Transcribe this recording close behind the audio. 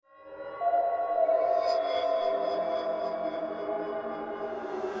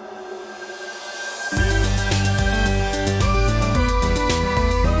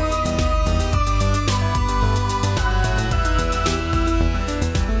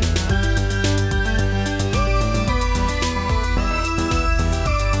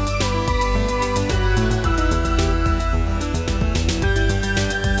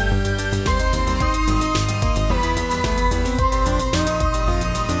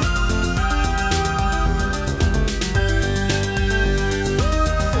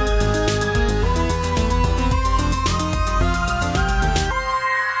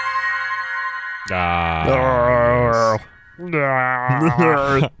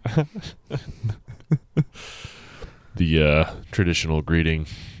The traditional greeting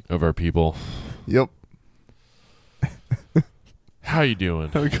of our people. Yep. How you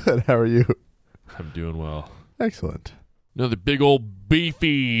doing? I'm good. How are you? I'm doing well. Excellent. Another big old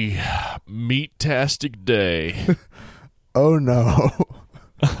beefy meat-tastic day. Oh, no.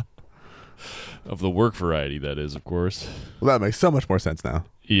 Of the work variety, that is, of course. Well, that makes so much more sense now.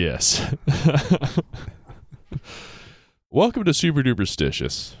 Yes. Welcome to Super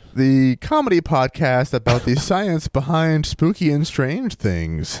Duperstitious. The comedy podcast about the science behind spooky and strange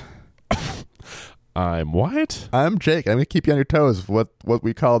things. I'm Wyatt. I'm Jake. I'm going to keep you on your toes with what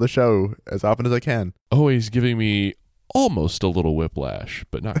we call the show as often as I can. Always giving me almost a little whiplash,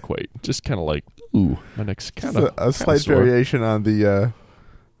 but not quite. Just kind of like, ooh, my neck's kind of a slight variation on the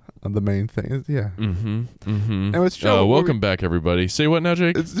main thing. Yeah. Mm-hmm. Mm-hmm. And it's welcome back, everybody. Say what now,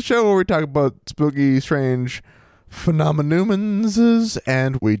 Jake? It's the show where we talk about spooky, strange phenomenons,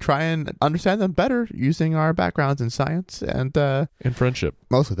 and we try and understand them better using our backgrounds in science and friendship.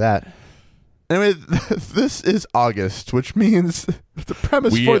 Most of that. Anyway, this is August, which means the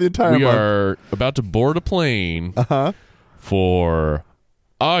premise for the entire month. We are about to board a plane for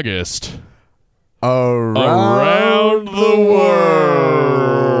August around the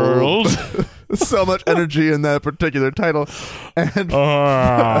world. So much energy in that particular title. And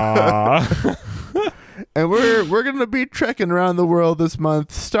and we're going to be trekking around the world this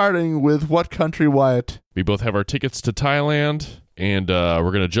month, starting with what country, Wyatt? We both have our tickets to Thailand. And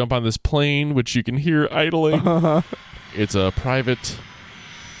we're going to jump on this plane, which you can hear idling. It's a private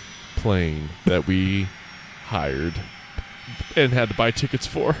plane that we hired and had to buy tickets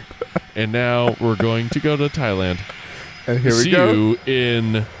for. And now we're going to go to Thailand. And here we See go. you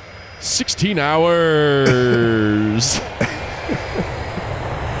in 16 hours.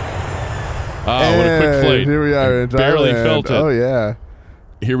 What a quick flight. Here we are in Thailand. Barely felt it. Oh, yeah.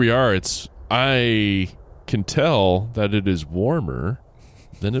 Here we are. I can tell that it is warmer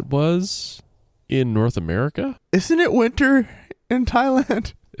than it was in North America. Isn't it winter in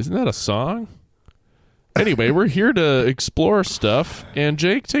Thailand? Isn't that a song? Anyway, we're here to explore stuff, and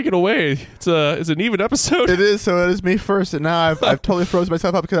Jake, take it away. It's an even episode. It is, so it is me first, and now I've totally frozen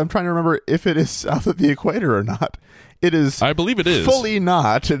myself up because I'm trying to remember if it is south of the equator or not. It is. I believe it is. Fully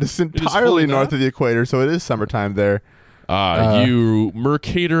not. It is entirely north of the equator, so it is summertime there. You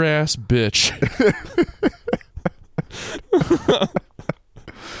Mercator ass bitch.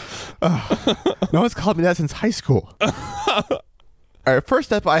 No one's called me that since high school. All right,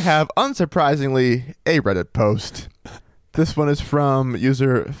 first up, I have, unsurprisingly, a Reddit post. This one is from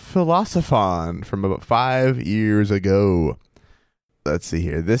user Philosophon from about 5 years ago. Let's see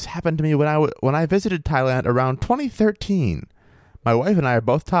here. This happened to me when I visited Thailand around 2013. My wife and I are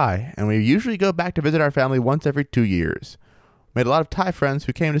both Thai, and we usually go back to visit our family once every 2 years. We made a lot of Thai friends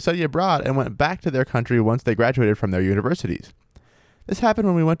who came to study abroad and went back to their country once they graduated from their universities. This happened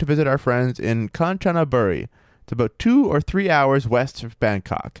when we went to visit our friends in Kanchanaburi. It's about 2 or 3 hours west of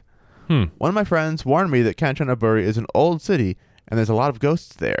Bangkok. One of my friends warned me that Kanchanaburi is an old city and there's a lot of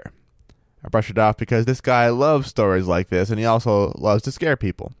ghosts there. I brushed it off because this guy loves stories like this, and he also loves to scare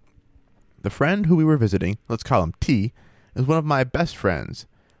people. The friend who we were visiting, let's call him T, is one of my best friends.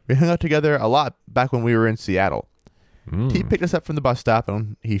 We hung out together a lot back when we were in Seattle. T picked us up from the bus stop,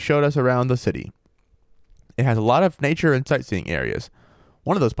 and he showed us around the city. It has a lot of nature and sightseeing areas.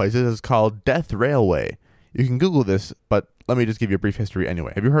 One of those places is called Death Railway. You can Google this, but let me just give you a brief history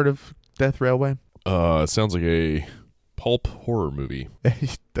anyway. Have you heard of Death Railway? It sounds like a pulp horror movie.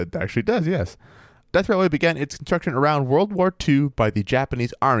 That actually does, yes. Death Railway began its construction around World War II by the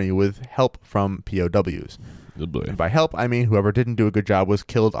Japanese Army with help from POWs. Good boy. And by help, I mean whoever didn't do a good job was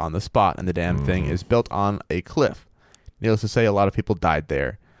killed on the spot, and the damn thing is built on a cliff. Needless to say, a lot of people died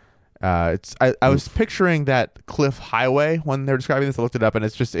there. I was picturing that cliff highway when they were describing this. I looked it up, and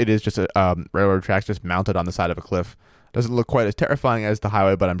it is just a railroad tracks just mounted on the side of a cliff. Doesn't look quite as terrifying as the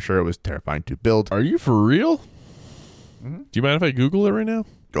highway, but I'm sure it was terrifying to build. Are you for real? Do you mind if I Google it right now?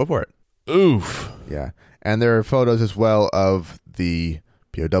 Go for it. Oof. Yeah. And there are photos as well of the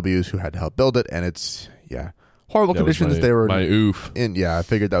POWs who had to help build it, and it's, horrible conditions they were my oof. in. Yeah, I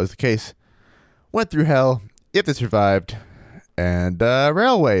figured that was the case. Went through hell, if they survived, and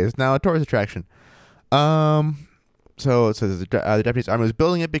railway is now a tourist attraction. So it says the Japanese army was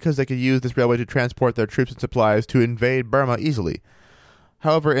building it because they could use this railway to transport their troops and supplies to invade Burma easily.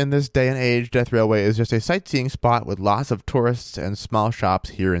 However, in this day and age, Death Railway is just a sightseeing spot with lots of tourists and small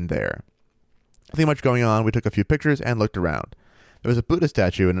shops here and there. Nothing much going on. We took a few pictures and looked around. There was a Buddha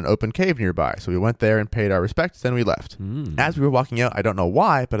statue in an open cave nearby, so we went there and paid our respects, then we left. As we were walking out, I don't know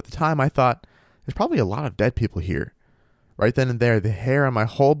why, but at the time I thought, there's probably a lot of dead people here. Right then and there, the hair on my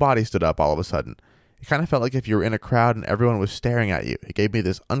whole body stood up all of a sudden. It kind of felt like if you were in a crowd and everyone was staring at you. It gave me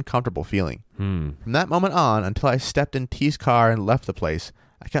this uncomfortable feeling. From that moment on, until I stepped in T's car and left the place,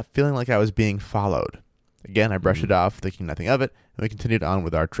 I kept feeling like I was being followed. Again, I brushed it off, thinking nothing of it, and we continued on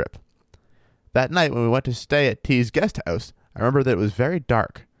with our trip. That night, when we went to stay at T's guest house, I remember that it was very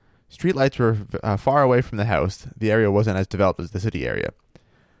dark. Streetlights were far away from the house. The area wasn't as developed as the city area.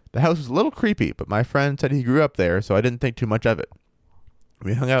 The house was a little creepy, but my friend said he grew up there, so I didn't think too much of it.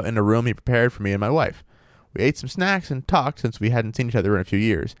 We hung out in a room he prepared for me and my wife. We ate some snacks and talked since we hadn't seen each other in a few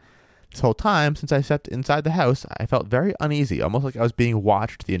years. This whole time, since I stepped inside the house, I felt very uneasy, almost like I was being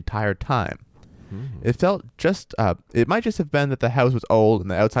watched the entire time. It felt it might just have been that the house was old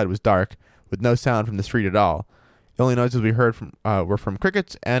and the outside was dark, with no sound from the street at all. The only noises we heard were from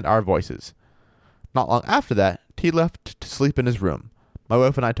crickets and our voices. Not long after that, T left to sleep in his room. My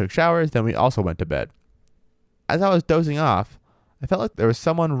wife and I took showers, then we also went to bed. As I was dozing off, I felt like there was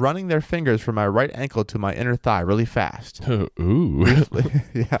someone running their fingers from my right ankle to my inner thigh really fast. Ooh.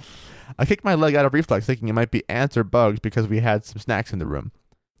 Yeah. I kicked my leg out of reflex, thinking it might be ants or bugs because we had some snacks in the room.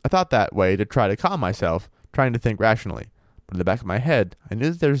 I thought that way to try to calm myself, trying to think rationally. But in the back of my head, I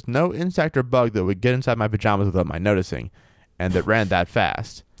knew that there's no insect or bug that would get inside my pajamas without my noticing, and that ran that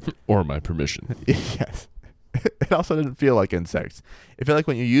fast. Or my permission. Yes. It also didn't feel like insects. It felt like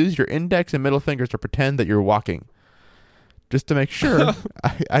when you use your index and middle fingers to pretend that you're walking. Just to make sure,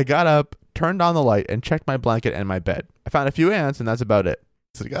 I got up, turned on the light, and checked my blanket and my bed. I found a few ants, and that's about it.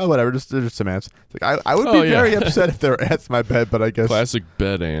 It's like, oh, whatever, just some ants. It's like, I would be very upset if there were ants in my bed, but I guess... Classic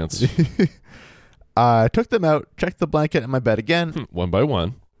bed ants. I took them out, checked the blanket and my bed again. One by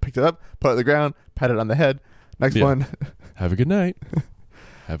one. Picked it up, put it on the ground, pat it on the head. Next one. Have a good night.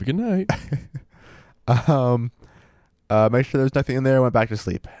 Have a good night. Make sure there's nothing in there, went back to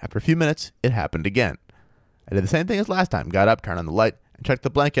sleep. After a few minutes, it happened again. I did the same thing as last time, got up, turned on the light, and checked the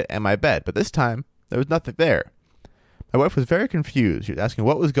blanket and my bed, but this time, there was nothing there. My wife was very confused. She was asking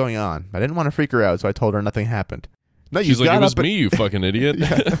what was going on. I didn't want to freak her out, so I told her nothing happened. No, she's like, it was me, you fucking idiot.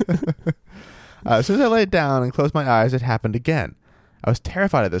 As soon as I laid down and closed my eyes, it happened again. I was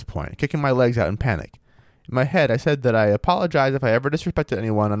terrified at this point, kicking my legs out in panic. In my head, I said that I apologized if I ever disrespected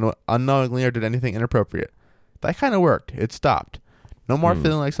anyone unknowingly or did anything inappropriate. That kind of worked. It stopped. No more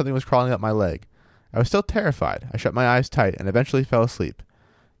feeling like something was crawling up my leg. I was still terrified. I shut my eyes tight and eventually fell asleep.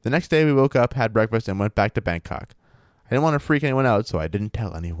 The next day, we woke up, had breakfast, and went back to Bangkok. I didn't want to freak anyone out, so I didn't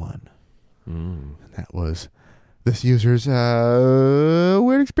tell anyone. And that was this user's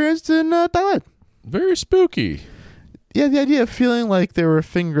weird experience in Thailand. Very spooky. Yeah, the idea of feeling like there were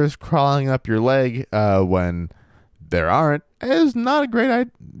fingers crawling up your leg when there aren't is not a great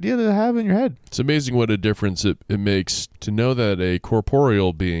idea to have in your head. It's amazing what a difference it makes to know that a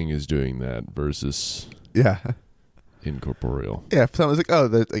corporeal being is doing that versus incorporeal. Yeah, if someone's like, oh,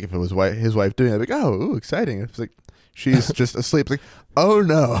 like if it was his wife doing it, like, oh, ooh, exciting. It's like she's just asleep. It's like, oh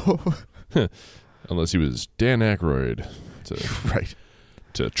no. Unless he was Dan Aykroyd right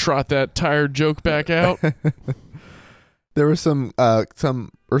to trot that tired joke back out. There were some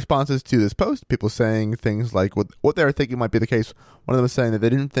responses to this post, people saying things like what they were thinking might be the case. One of them was saying that they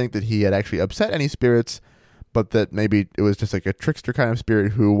didn't think that he had actually upset any spirits, but that maybe it was just like a trickster kind of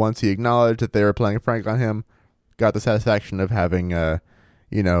spirit who, once he acknowledged that they were playing a prank on him, got the satisfaction of having,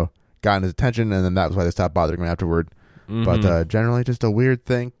 gotten his attention, and then that was why they stopped bothering him afterward. Mm-hmm. But generally just a weird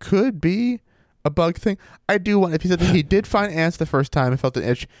thing. Could be a bug thing. I do want, if he said that he did find ants the first time and felt an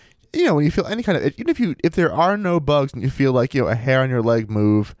itch, when you feel any kind of itch, even if there are no bugs and you feel like, a hair on your leg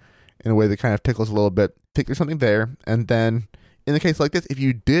move in a way that kind of tickles a little bit, think there's something there. And then in a case like this, if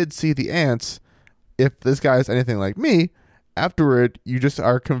you did see the ants, if this guy is anything like me, afterward, you just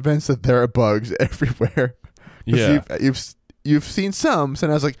are convinced that there are bugs everywhere. Yeah. You've seen some, so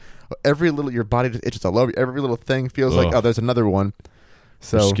now it's like your body just itches all over. Every little thing feels like, oh, there's another one.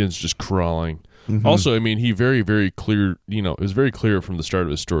 So your skin's just crawling. Mm-hmm. Also, he very, very clear, it was very clear from the start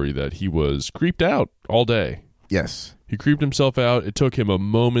of his story that he was creeped out all day. Yes. He creeped himself out. It took him a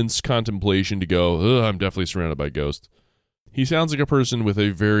moment's contemplation to go, I'm definitely surrounded by ghosts. He sounds like a person with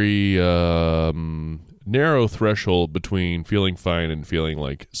a very narrow threshold between feeling fine and feeling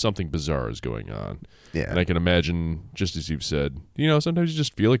like something bizarre is going on. Yeah. And I can imagine, just as you've said, sometimes you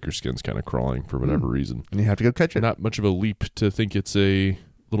just feel like your skin's kind of crawling for whatever reason. And you have to go catch it. Not much of a leap to think it's a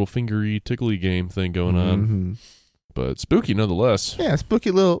little fingery, tickly game thing going on. But spooky nonetheless. Yeah,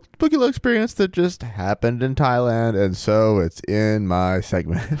 spooky little experience that just happened in Thailand, and so it's in my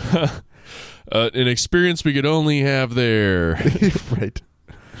segment. An experience we could only have there. Right.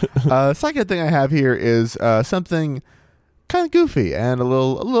 Second thing I have here is something kind of goofy and a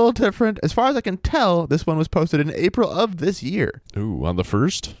little different. As far as I can tell, this one was posted in April of this year. Ooh, on the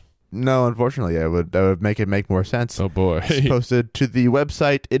 1st? No, unfortunately, that would make more sense. Oh, boy. It's posted to the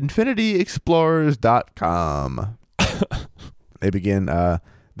website infinityexplorers.com. They begin,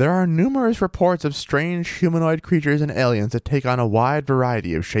 there are numerous reports of strange humanoid creatures and aliens that take on a wide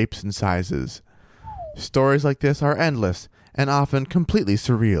variety of shapes and sizes. Stories like this are endless and often completely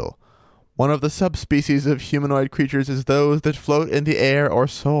surreal. One of the subspecies of humanoid creatures is those that float in the air or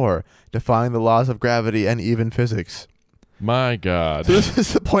soar, defying the laws of gravity and even physics. My God. So this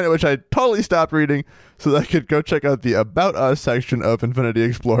is the point at which I totally stopped reading so that I could go check out the About Us section of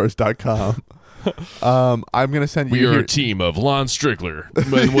infinityexplorers.com. I'm going to send you... We are a team of Lon Strickler,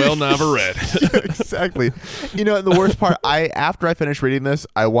 Manuel Navarrete. Exactly. You know, the worst part, after I finished reading this,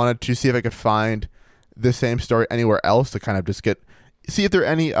 I wanted to see if I could find the same story anywhere else to kind of just see if there are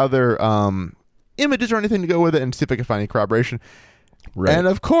any other images or anything to go with it and see if I could find any corroboration. Right. And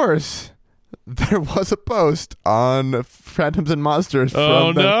of course, there was a post on Phantoms and Monsters.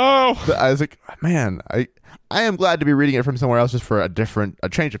 Oh, no. I was like, man, I am glad to be reading it from somewhere else just for a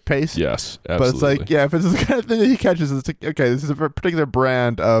change of pace. Yes, absolutely. But it's like, yeah, if it's the kind of thing that he catches, it's like, okay, this is a particular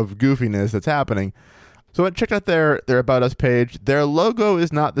brand of goofiness that's happening. So I checked out their About Us page. Their logo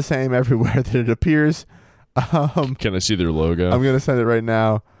is not the same everywhere that it appears. Can I see their logo? I'm going to send it right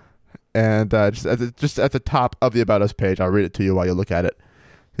now. And just at the top of the About Us page, I'll read it to you while you look at it.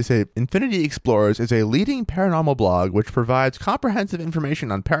 They say, Infinity Explorers is a leading paranormal blog which provides comprehensive information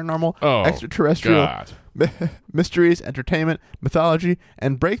on paranormal, extraterrestrial mysteries, entertainment, mythology,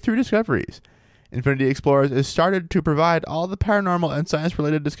 and breakthrough discoveries. Infinity Explorers is started to provide all the paranormal and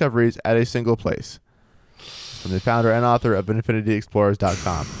science-related discoveries at a single place. From the founder and author of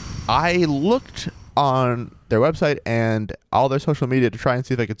infinityexplorers.com. I looked on their website and all their social media to try and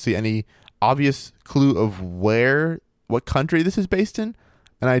see if I could see any obvious clue of what country this is based in,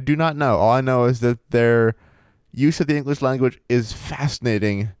 and I do not know. All I know is that their use of the English language is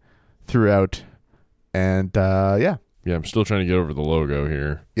fascinating throughout, and yeah. Yeah, I'm still trying to get over the logo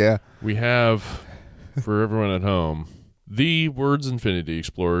here. Yeah. We have, for everyone at home, the words Infinity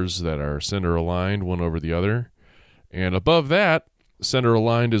Explorers that are center aligned one over the other. And above that, center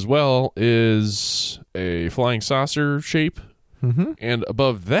aligned as well, is a flying saucer shape. Mm-hmm. And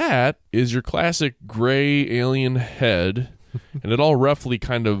above that is your classic gray alien head. And it all roughly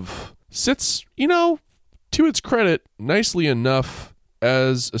kind of sits, to its credit, nicely enough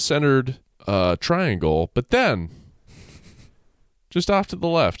as a centered triangle. But then, just off to the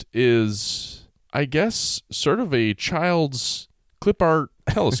left is, I guess, sort of a child's clip art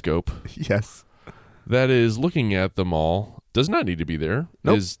telescope. Yes. That is looking at them all. Does not need to be there.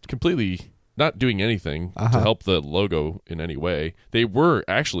 Nope. Is completely not doing anything to help the logo in any way. They were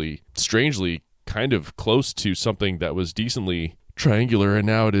actually, strangely, kind of close to something that was decently triangular, and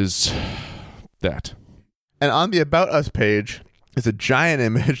now it is that. And on the About Us page is a giant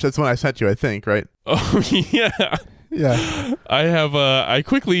image. That's one I sent you, I think, right? Oh, yeah. Yeah. I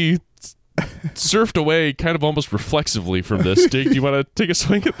quickly surfed away kind of almost reflexively from this. Jake, do you want to take a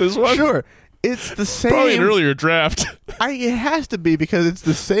swing at this one? Sure. It's the same. Probably an earlier draft. It has to be because it's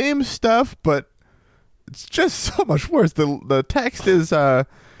the same stuff, but it's just so much worse. The text is 2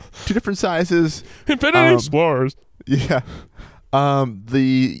 different sizes. Infinity Explorers. Yeah.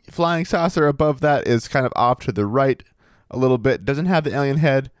 The flying saucer above that is kind of off to the right a little bit. Doesn't have the alien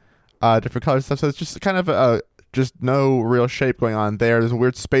head. Different colors and stuff. So it's just kind of just no real shape going on there. There's a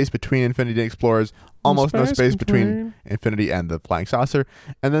weird space between Infinity Explorers. Almost no space between Infinity and the flying saucer.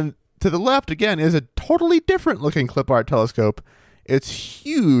 And then to the left, again, is a totally different looking clip art telescope. It's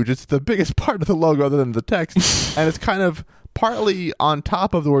huge. It's the biggest part of the logo other than the text. And it's kind of partly on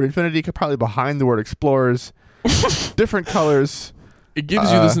top of the word Infinity, probably behind the word Explorers. Different colors. It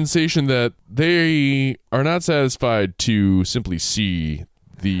gives you the sensation that they are not satisfied to simply see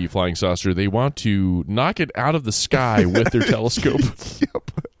the flying saucer. They want to knock it out of the sky with their telescope.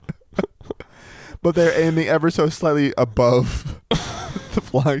 Yep. But they're aiming ever so slightly above the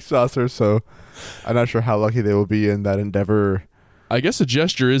flying saucer, so I'm not sure how lucky they will be in that endeavor. I guess a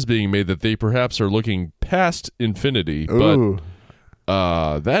gesture is being made that they perhaps are looking past infinity, Ooh.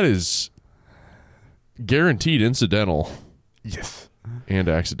 but that is guaranteed incidental. Yes. And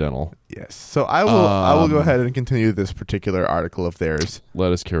accidental. Yes. So I will go ahead and continue this particular article of theirs.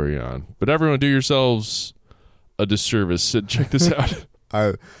 Let us carry on. But everyone, do yourselves a disservice and check this out.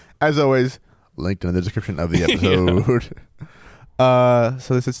 As always, linked in the description of the episode.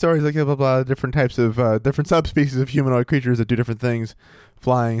 So this is stories like blah, blah, blah, different types of different subspecies of humanoid creatures that do different things,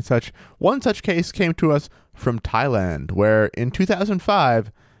 flying and such. One such case came to us from Thailand, where in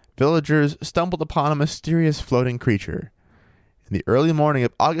 2005, villagers stumbled upon a mysterious floating creature. In the early morning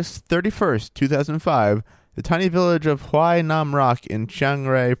of August 31st, 2005, the tiny village of Huai Nam Rak in Chiang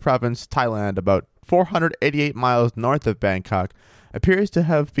Rai Province, Thailand, about 488 miles north of Bangkok, appears to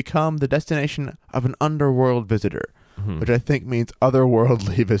have become the destination of an underworld visitor, which I think means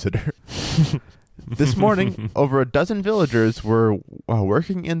otherworldly visitor. This morning, over a dozen villagers were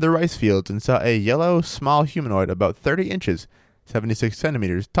working in the rice fields and saw a yellow, small humanoid about 30 inches, 76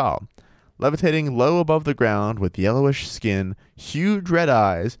 centimeters tall, levitating low above the ground with yellowish skin, huge red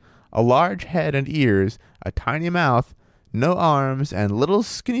eyes, a large head and ears, a tiny mouth, no arms, and little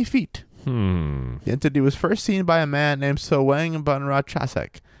skinny feet. The entity was first seen by a man named Sowang Bunra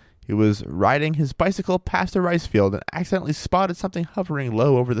Chasek. He was riding his bicycle past a rice field and accidentally spotted something hovering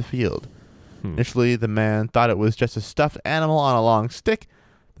low over the field. Initially, the man thought it was just a stuffed animal on a long stick.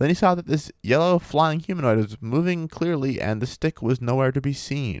 Then he saw that this yellow flying humanoid was moving clearly and the stick was nowhere to be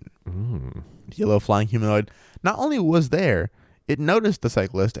seen. The yellow flying humanoid not only was there, it noticed the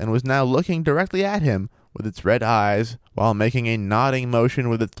cyclist and was now looking directly at him with its red eyes while making a nodding motion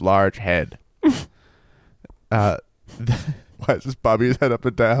with its large head. Why is this bobbing his head up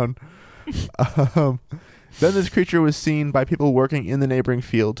and down? Then this creature was seen by people working in the neighboring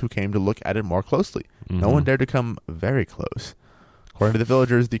field who came to look at it more closely. No one dared to come very close. According to the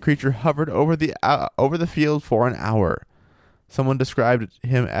villagers, the creature hovered over the field for an hour. Someone described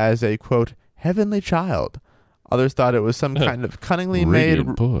him as a, quote, heavenly child. Others thought it was some kind of cunningly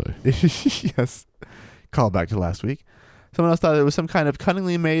made... boy. Yes. Call back to last week. Someone else thought it was some kind of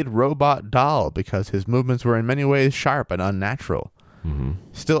cunningly made robot doll because his movements were in many ways sharp and unnatural.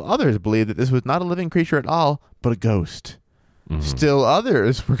 Still others believed that this was not a living creature at all, but a ghost. Still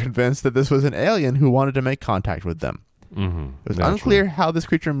others were convinced that this was an alien who wanted to make contact with them. It was unclear how this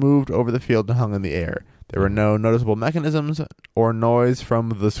creature moved over the field and hung in the air. There were no noticeable mechanisms or noise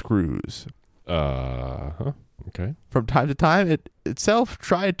from the screws. Okay. From time to time, it itself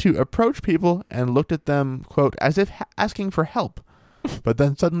tried to approach people and looked at them, quote, as if asking for help, but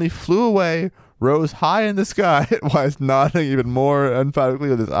then suddenly flew away, rose high in the sky, while it's nodding even more emphatically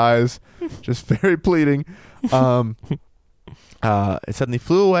with his eyes, just very pleading. It suddenly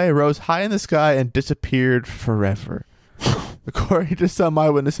flew away, rose high in the sky, and disappeared forever. According to some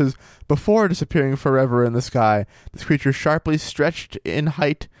eyewitnesses, before disappearing forever in the sky, this creature sharply stretched in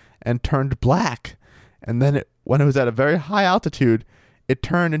height and turned black. And then, when it was at a very high altitude, it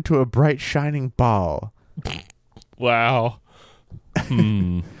turned into a bright, shining ball. Wow.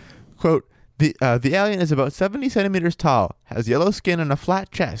 Quote, the alien is about 70 centimeters tall, has yellow skin and a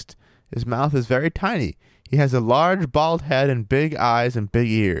flat chest. His mouth is very tiny. He has a large, bald head and big eyes and big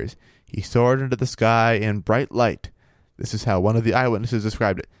ears. He soared into the sky in bright light. This is how one of the eyewitnesses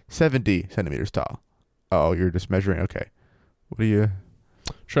described it. 70 centimeters tall. Oh, you're just measuring. Okay. What are you...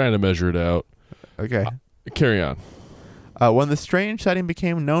 Trying to measure it out. Okay. Carry on. When the strange sighting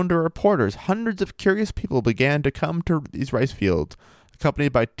became known to reporters, hundreds of curious people began to come to these rice fields,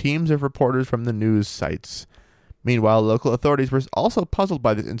 accompanied by teams of reporters from the news sites. Meanwhile, local authorities were also puzzled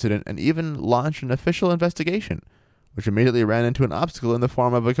by this incident and even launched an official investigation, which immediately ran into an obstacle in the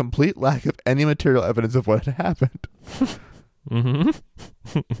form of a complete lack of any material evidence of what had happened.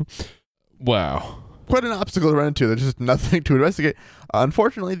 Wow. Quite an obstacle to run into. There's just nothing to investigate.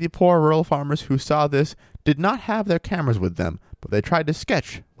 Unfortunately, the poor rural farmers who saw this did not have their cameras with them, but they tried to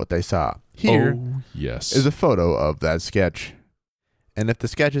sketch what they saw. Here is a photo of that sketch. And if the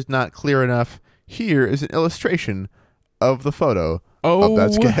sketch is not clear enough, here is an illustration of the photo of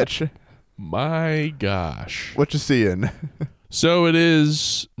that sketch. My gosh. What you seeing? So it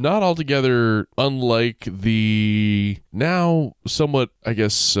is not altogether unlike the now somewhat, I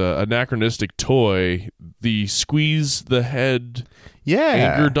guess, anachronistic toy, the squeeze the head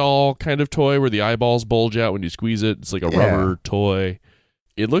anger doll kind of toy where the eyeballs bulge out when you squeeze it. It's like a rubber toy.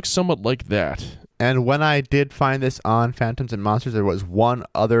 It looks somewhat like that. And when I did find this on Phantoms and Monsters, there was one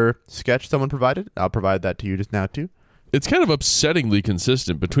other sketch someone provided. I'll provide that to you just now, too. It's kind of upsettingly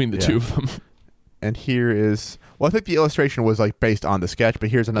consistent between the two of them. And here is... Well, I think the illustration was like based on the sketch, but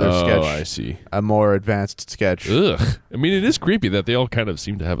here's another sketch. Oh, I see. A more advanced sketch. Ugh. I mean, it is creepy that they all kind of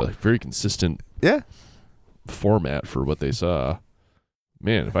seem to have a very consistent format for what they saw.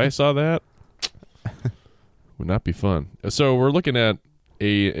 Man, if I saw that, would not be fun. So we're looking at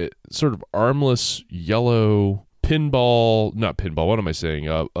a sort of armless yellow not pinball, what am I saying?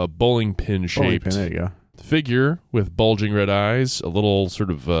 A bowling pin shaped there you go. Figure with bulging red eyes, a little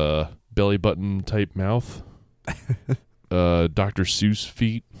sort of belly button type mouth. Dr. Seuss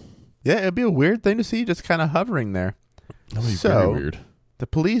feet. Yeah, it'd be a weird thing to see just kind of hovering there. That would be very weird. The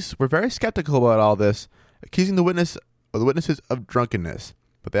police were very skeptical about all this, accusing the witnesses of drunkenness,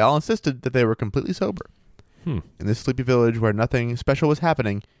 but they all insisted that they were completely sober. In this sleepy village where nothing special was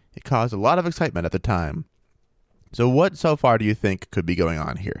happening, it caused a lot of excitement at the time. So what so far do you think could be going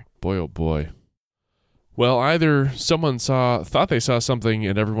on here? Boy, oh boy. Well, either someone thought they saw something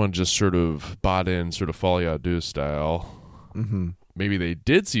and everyone just sort of bought in, sort of Folie à Deux style. Mm-hmm. Maybe they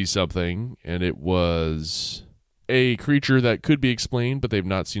did see something and it was a creature that could be explained, but they've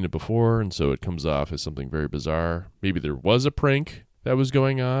not seen it before, and so it comes off as something very bizarre. Maybe there was a prank that was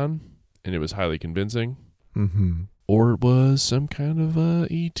going on and it was highly convincing. Mm-hmm. Or it was some kind of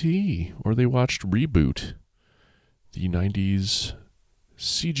E.T., or they watched Reboot, the 90s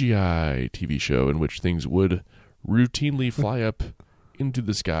CGI TV show in which things would routinely fly up into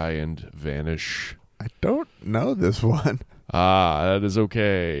the sky and vanish. I don't know this one. Ah, that is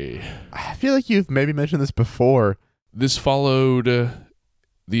okay. I feel like you've maybe mentioned this before. This followed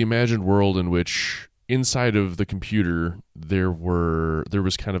the imagined world in which inside of the computer there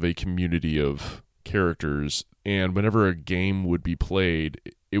was kind of a community of characters, and whenever a game would be played,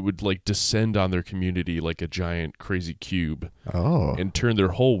 it would like descend on their community like a giant crazy cube. Oh. And turn their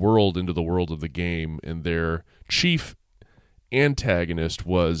whole world into the world of the game, and their chief antagonist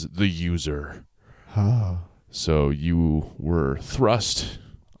was the user. Oh. So you were thrust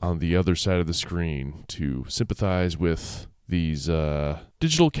on the other side of the screen to sympathize with these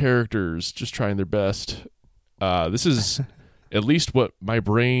digital characters just trying their best. This is at least what my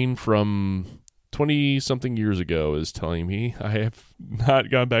brain from 20-something years ago is telling me. I have not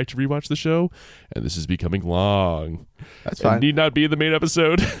gone back to rewatch the show, and this is becoming long. That's fine. It need not be the main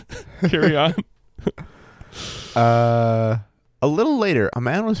episode. Carry on. A little later, a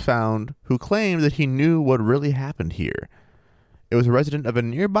man was found who claimed that he knew what really happened here. It was a resident of a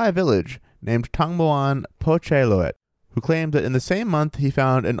nearby village named Tongmoan Pocheloet, who claimed that in the same month he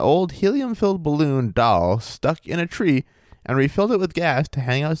found an old helium-filled balloon doll stuck in a tree and refilled it with gas to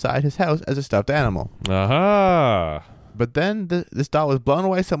hang outside his house as a stuffed animal. Aha! But then this doll was blown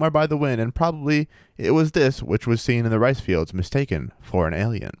away somewhere by the wind, and probably it was this which was seen in the rice fields mistaken for an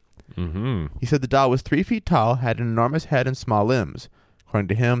alien. Mm-hmm. He said the doll was 3 feet tall, had an enormous head and small limbs. According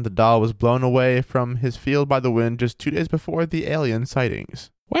to him, the doll was blown away from his field by the wind just 2 days before the alien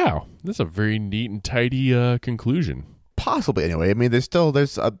sightings. Wow, that's a very neat and tidy conclusion. Possibly, anyway. I mean, there's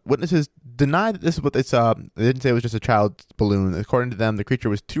witnesses deny that this is what they saw. They didn't say it was just a child's balloon. According to them, the creature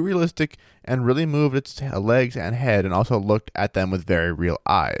was too realistic and really moved its legs and head and also looked at them with very real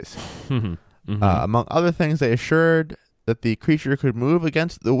eyes. Mm-hmm. Among other things, they assured that the creature could move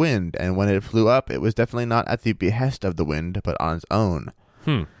against the wind, and when it flew up, it was definitely not at the behest of the wind, but on its own.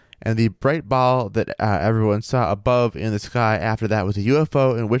 And the bright ball that everyone saw above in the sky after that was a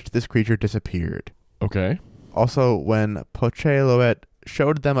UFO in which this creature disappeared. Okay. Also, when Pocheloet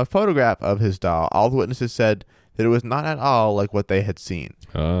showed them a photograph of his doll, all the witnesses said that it was not at all like what they had seen.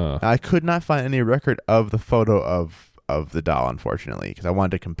 Now, I could not find any record of the photo of the doll, unfortunately, because I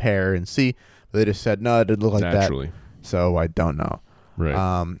wanted to compare and see, but they just said, no, it didn't look like Naturally. that. So I don't know.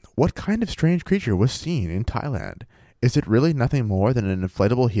 Right. What kind of strange creature was seen in Thailand? Is it really nothing more than an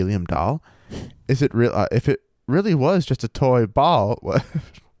inflatable helium doll? Is it real? If it really was just a toy ball, I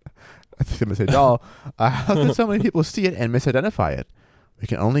was going to say doll, how can so many people see it and misidentify it? We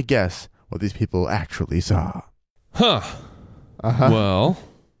can only guess what these people actually saw. Huh. Uh-huh. Well,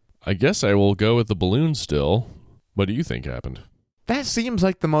 I guess I will go with the balloon still. What do you think happened? That seems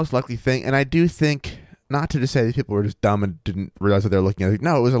like the most likely thing, and I do think, not to just say these people were just dumb and didn't realize what they were looking at. Like,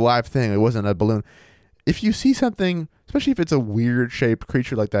 no, it was a live thing. It wasn't a balloon. If you see something, especially if it's a weird-shaped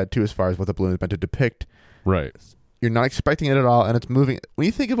creature like that, too, as far as what the balloon is meant to depict, Right. you're not expecting it at all, and it's moving. When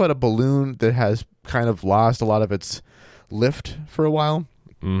you think about a balloon that has kind of lost a lot of its lift for a while,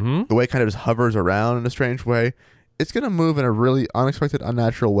 Mm-hmm. the way it kind of just hovers around in a strange way, it's going to move in a really unexpected,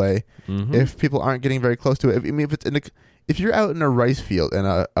 unnatural way Mm-hmm. if people aren't getting very close to it. If you're out in a rice field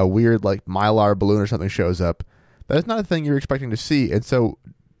and a weird like mylar balloon or something shows up, that is not a thing you're expecting to see. And so,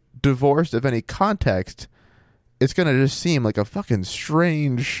 divorced of any context, it's going to just seem like a fucking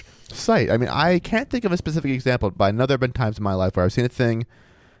strange sight. I mean, I can't think of a specific example, but I know there have been times in my life where I've seen a thing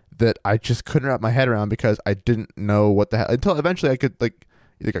that I just couldn't wrap my head around because I didn't know what the hell, until eventually I could like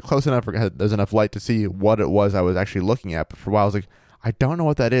either get close enough or there's enough light to see what it was I was actually looking at. But for a while I was like, I don't know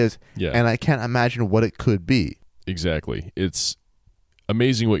what that is, Yeah. and I can't imagine what it could be. Exactly. It's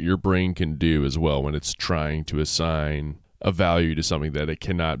amazing what your brain can do as well when it's trying to assign a value to something that it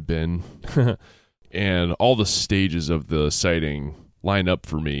cannot bin. And all the stages of the sighting line up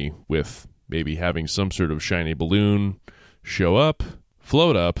for me with maybe having some sort of shiny balloon show up,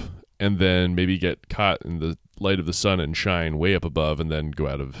 float up, and then maybe get caught in the light of the sun and shine way up above and then go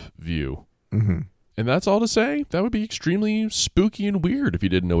out of view. Mm-hmm. And that's all to say, that would be extremely spooky and weird if you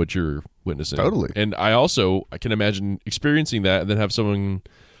didn't know what you're witnessing. Totally. And I can imagine experiencing that and then have someone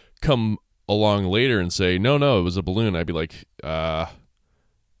come along later and say, no, it was a balloon. I'd be like, no,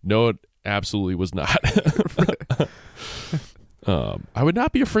 it absolutely was not. I would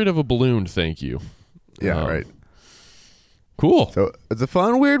not be afraid of a balloon, thank you. Yeah, right. Cool. So it's a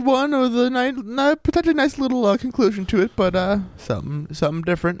fun, weird one with a potentially nice little conclusion to it, but something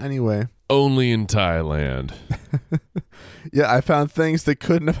different anyway. Only in Thailand. Yeah, I found things that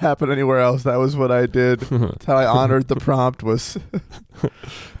couldn't have happened anywhere else. That was what I did. That's how I honored the prompt was.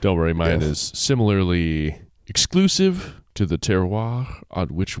 Don't worry, mine is similarly exclusive to the terroir on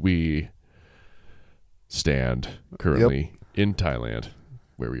which we stand currently in Thailand,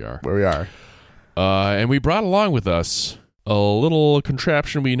 where we are. And we brought along with us a little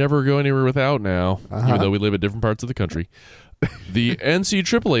contraption we never go anywhere without now, even though we live at different parts of the country. The NC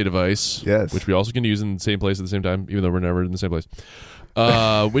AAA device, which we also can use in the same place at the same time, even though we're never in the same place,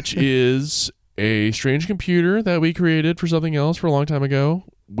 which is a strange computer that we created for something else for a long time ago,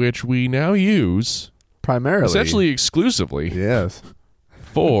 which we now use primarily, essentially exclusively,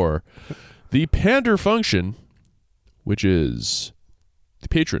 for the Pander function, which is the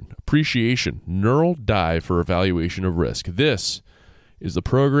patron appreciation neural die for evaluation of risk. This is the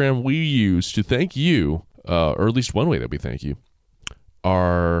program we use to thank you, or at least one way that we thank you,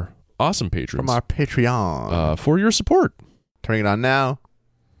 our awesome patrons. From our Patreon. For your support. Turning it on now.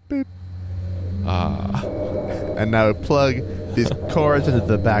 Beep. And now we plug these cords into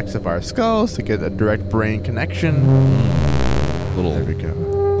the backs of our skulls to get a direct brain connection. There we go.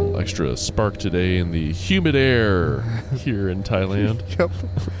 Little extra spark today in the humid air here in Thailand. Yep.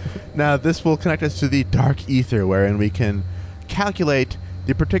 Now this will connect us to the dark ether, wherein we can calculate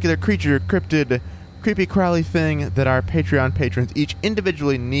the particular creature, cryptid, creepy crawly thing that our Patreon patrons each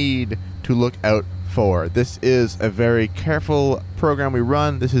individually need to look out for. This is a very careful program we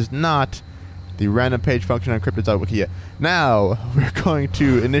run. This is not the random page function on cryptids.wikia. Now we're going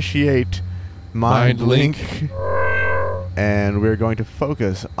to initiate Mind Link, and we're going to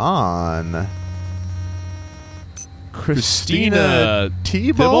focus on Christina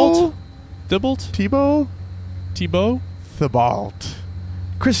Thibault? Thibault?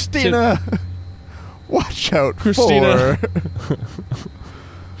 Christina! Watch out, Christina. for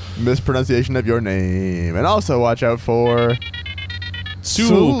mispronunciation of your name. And also watch out for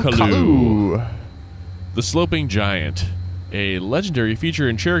Sul'Kalu, the Sloping Giant, a legendary feature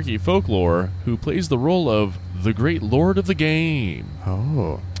in Cherokee folklore who plays the role of the Great Lord of the Game.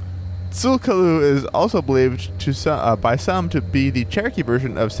 Oh. Sul'Kalu is also believed by some to be the Cherokee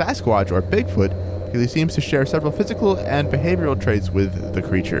version of Sasquatch or Bigfoot, because he seems to share several physical and behavioral traits with the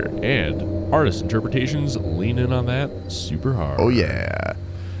creature. And artist interpretations lean in on that super hard. Oh, yeah.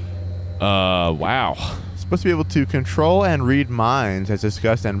 Wow. Supposed to be able to control and read minds, as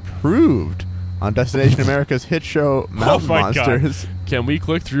discussed and proved on Destination America's hit show Mountain Monsters. God. Can we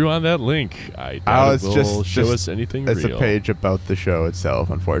click through on that link? I doubt it will show us anything real. It's a page about the show itself,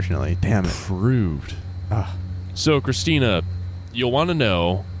 unfortunately. Damn it. Proved. So, Christina, you'll want to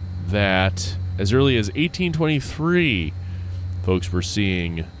know that as early as 1823, folks were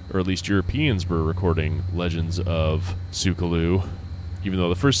seeing, or at least Europeans were recording, legends of Sul'Kalu, even though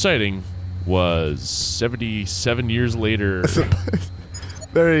the first sighting was 77 years later.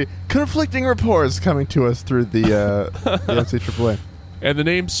 Very conflicting reports coming to us through the NCAA. And the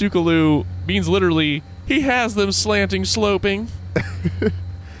name Sul'Kalu means literally, he has them slanting, sloping.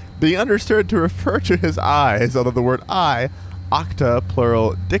 Being understood to refer to his eyes, although the word eye, octa,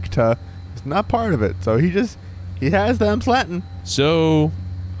 plural, dicta, is not part of it. So he has them slanting. So,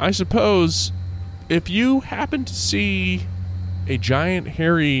 I suppose, if you happen to see a giant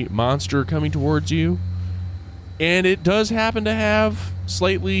hairy monster coming towards you, and it does happen to have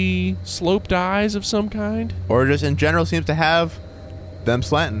slightly sloped eyes of some kind, or just in general seems to have them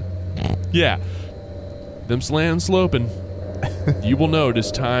slanting. Yeah. Them slanting, sloping. You will know it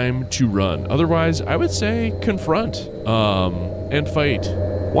is time to run. Otherwise, I would say confront and fight.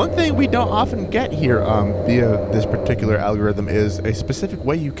 One thing we don't often get here via this particular algorithm is a specific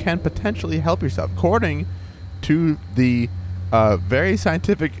way you can potentially help yourself. According to the very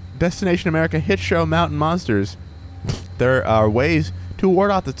scientific Destination America hit show Mountain Monsters, there are ways to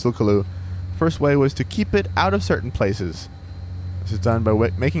ward off the Sul'Kalu. First way was to keep it out of certain places. This is done by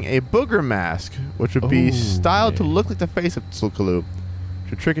making a booger mask, which would be styled to look like the face of Sul'Kalu,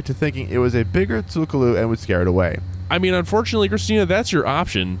 to trick it to thinking it was a bigger Sul'Kalu and would scare it away. I mean, unfortunately, Christina, that's your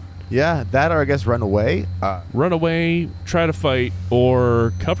option. Yeah, that or I guess run away. Run away, try to fight,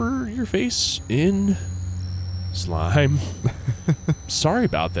 or cover your face in Slime. Sorry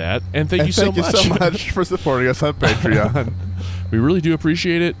about that. And thank you Thank so you much. so much for supporting us on Patreon. We really do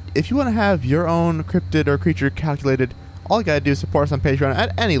appreciate it. If you want to have your own cryptid or creature calculated, all you gotta do is support us on Patreon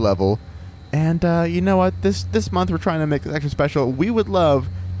at any level. And you know what? This month we're trying to make it extra special. We would love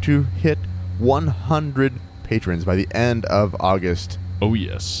to hit 100 patrons by the end of August. Oh,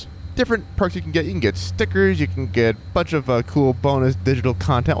 yes. Different perks you can get. You can get stickers. You can get a bunch of cool bonus digital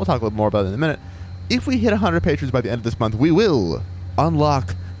content. We'll talk a little more about it in a minute. If we hit 100 patrons by the end of this month, we will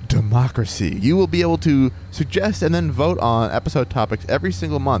unlock democracy. You will be able to suggest and then vote on episode topics every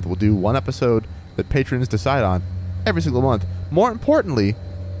single month. We'll do one episode that patrons decide on every single month. More importantly,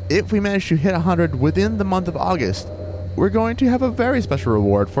 if we manage to hit 100 within the month of August, we're going to have a very special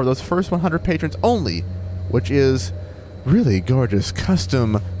reward for those first 100 patrons only, which is really gorgeous,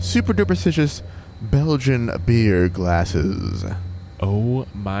 custom, super duper Belgian beer glasses. Oh,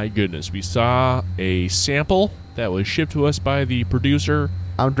 my goodness. We saw a sample that was shipped to us by the producer.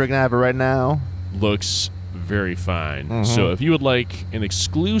 I'm drinking out of it right now. Looks very fine. Mm-hmm. So if you would like an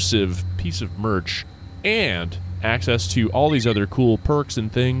exclusive piece of merch and access to all these other cool perks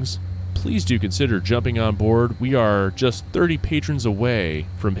and things, please do consider jumping on board. We are just 30 patrons away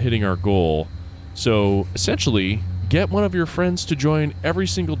from hitting our goal. So essentially, get one of your friends to join every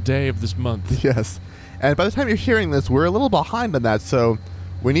single day of this month. Yes. And by the time you're hearing this, we're a little behind on that, so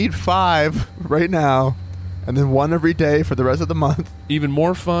we need 5 right now, and then 1 every day for the rest of the month. Even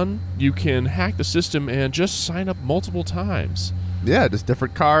more fun, you can hack the system and just sign up multiple times. Yeah, just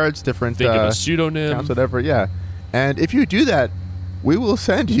different cards, different Think of a pseudonym. accounts, whatever, yeah. And if you do that, we will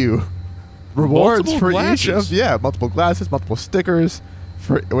send you rewards Multiple for glasses. each of, multiple glasses, multiple stickers.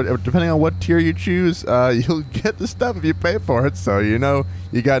 For depending on what tier you choose, you'll get the stuff if you pay for it, so you know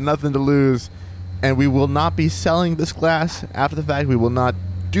you got nothing to lose. And we will not be selling this glass after the fact. We will not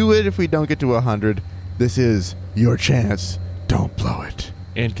do it if we don't get to 100. This is your chance. Don't blow it.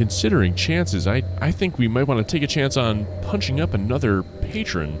 And considering chances, I think we might want to take a chance on punching up another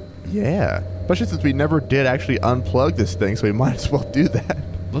patron. Yeah. Especially since we never did actually unplug this thing, so we might as well do that.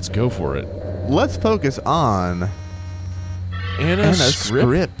 Let's go for it. Let's focus on Anna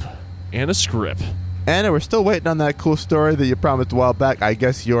Scrip. Anna Scrip. Anna, we're still waiting on that cool story that you promised a while back. I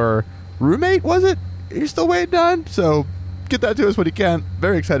guess your roommate, was it? You're still waiting on? So get that to us when you can.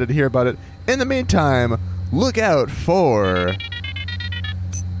 Very excited to hear about it. In the meantime, look out for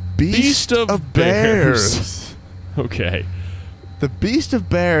Beast of Bears. Okay. The Beast of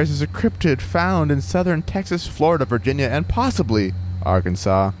Bears is a cryptid found in southern Texas, Florida, Virginia, and possibly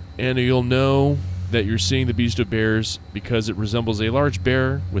Arkansas. And you'll know that you're seeing the Beast of Bears because it resembles a large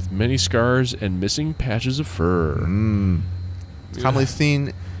bear with many scars and missing patches of fur. It's commonly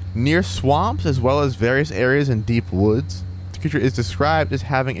seen near swamps as well as various areas in deep woods. The creature is described as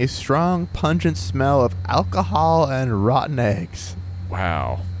having a strong, pungent smell of alcohol and rotten eggs.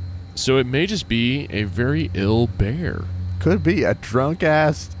 Wow. So it may just be a very ill bear. Could be a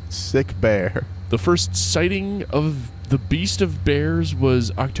drunk-ass, sick bear. The first sighting of the Beast of Bears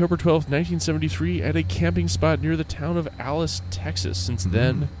was October 12th, 1973 at a camping spot near the town of Alice, Texas. Since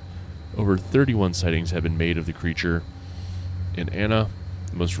then, over 31 sightings have been made of the creature. And Anna,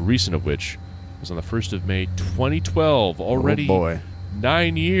 the most recent of which was on the 1st of May, 2012, already Oh boy.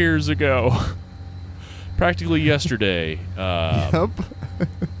 9 years ago. Practically yesterday. Yep.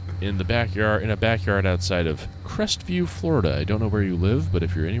 In a backyard outside of Crestview, Florida. I don't know where you live, but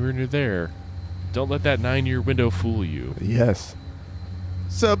if you're anywhere near there, don't let that 9-year window fool you. Yes.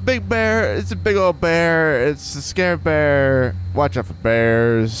 So, big bear, it's a big old bear. It's a scared bear. Watch out for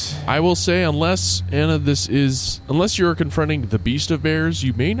bears. I will say, unless you're confronting the Beast of Bears,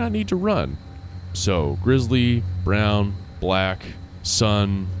 you may not need to run. So, grizzly, brown, black,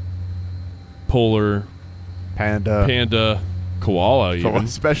 sun, polar, Panda, koala even.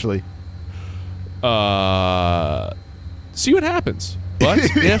 especially. See what happens. But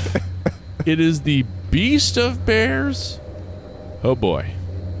if it is the Beast of Bears, oh boy.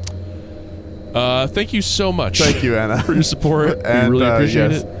 Thank you so much. Thank you, Anna, for your support. And, we really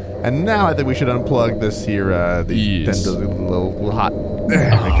appreciate yes. it. And now I think we should unplug this here. Yes. The little hot.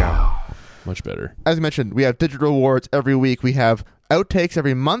 There we go. Much better. As I mentioned, we have digital awards every week. We have outtakes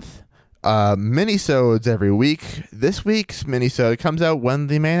every month. Minisodes every week. This week's minisode comes out when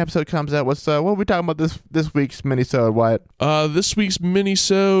the main episode comes out. What are we talking about this week's minisode, Wyatt? This week's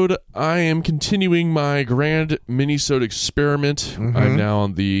minisode, I am continuing my grand minisode experiment. I'm now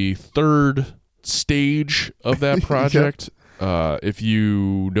on the 3rd stage of that project. If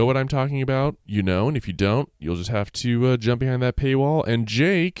you know what I'm talking about, you know, and if you don't, you'll just have to jump behind that paywall. And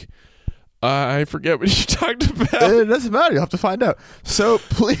Jake, I forget what you talked about. It doesn't matter. You'll have to find out. So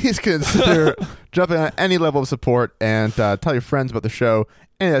please consider jumping on any level of support and tell your friends about the show.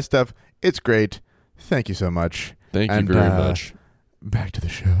 Any of that stuff. It's great. Thank you so much. Thank you very much. Back to the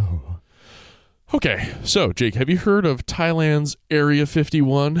show. Okay, so Jake, have you heard of Thailand's Area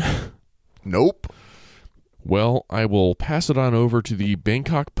 51? Nope. Well, I will pass it on over to the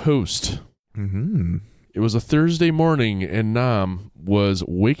Bangkok Post. Mm-hmm. It was a Thursday morning, and Nam was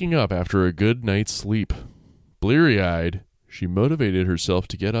waking up after a good night's sleep. Bleary-eyed, she motivated herself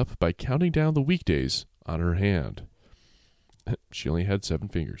to get up by counting down the weekdays on her hand. She only had 7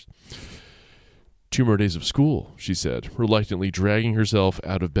 fingers. 2 more days of school, she said, reluctantly dragging herself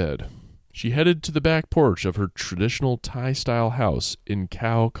out of bed. She headed to the back porch of her traditional Thai-style house in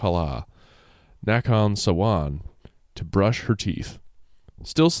Khao Kala, Nakhon Sawan, to brush her teeth.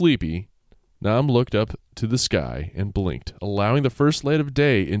 Still sleepy, Nam looked up to the sky and blinked, allowing the first light of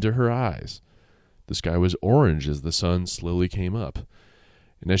day into her eyes. The sky was orange as the sun slowly came up,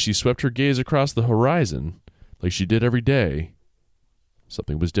 and as she swept her gaze across the horizon, like she did every day,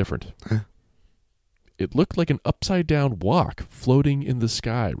 something was different. It looked like an upside-down wok floating in the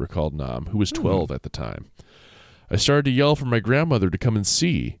sky, recalled Nam, who was 12 at the time. I started to yell for my grandmother to come and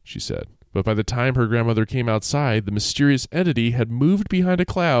see, she said. But by the time her grandmother came outside, the mysterious entity had moved behind a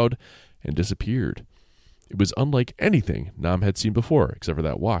cloud and disappeared. It was unlike anything Nam had seen before, except for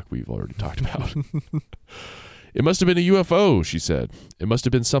that wok we've already talked about. It must have been a UFO, she said. It must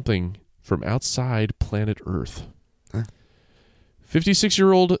have been something from outside planet Earth.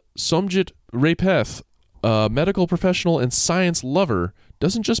 56-year-old Somjit Rapeth, a medical professional and science lover,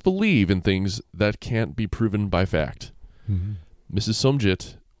 doesn't just believe in things that can't be proven by fact. Mm-hmm. Mrs.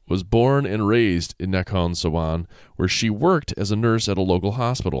 Somjit was born and raised in Nakhon Sawan, where she worked as a nurse at a local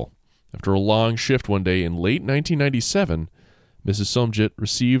hospital. After a long shift one day in late 1997, Mrs. Somjit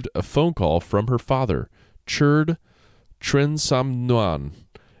received a phone call from her father, Churd Trinsamnuan,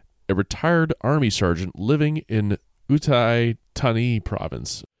 a retired army sergeant living in Utai Thani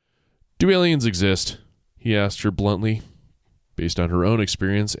province. Do aliens exist? He asked her bluntly. Based on her own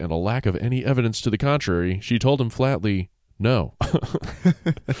experience and a lack of any evidence to the contrary, she told him flatly, no.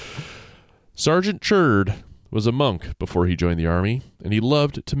 Sergeant Churd was a monk before he joined the army, and he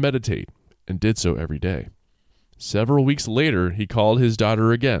loved to meditate, and did so every day. Several weeks later, he called his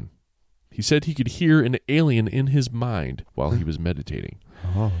daughter again. He said he could hear an alien in his mind while he was meditating.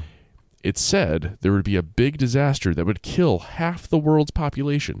 Oh. It said there would be a big disaster that would kill half the world's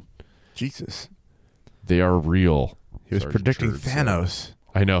population. Jesus. They are real. He was predicting Thanos.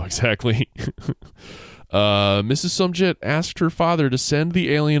 I know, exactly. Mrs. Somjit asked her father to send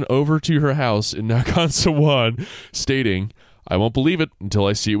the alien over to her house in Nakhon Sawan, stating, I won't believe it until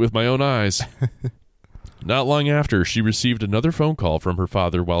I see it with my own eyes. Not long after, she received another phone call from her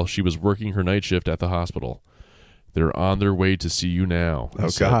father while she was working her night shift at the hospital. They're on their way to see you now, he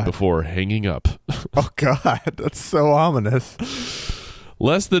said before hanging up. Oh, God, that's so ominous.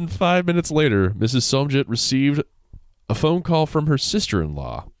 Less than 5 minutes later, Mrs. Somjit received a phone call from her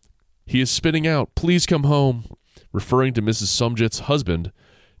sister-in-law. He is spitting out, please come home, referring to Mrs. Somjit's husband,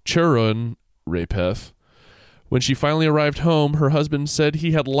 Charoen Rapeth. When she finally arrived home, her husband said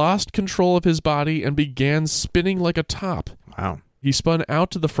he had lost control of his body and began spinning like a top. Wow. He spun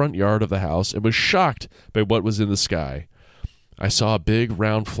out to the front yard of the house and was shocked by what was in the sky. I saw a big,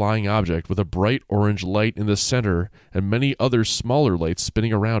 round, flying object with a bright orange light in the center and many other smaller lights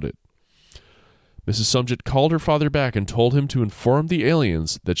spinning around it. Mrs. Somjit called her father back and told him to inform the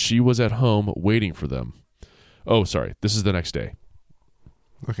aliens that she was at home waiting for them. Oh, sorry. This is the next day.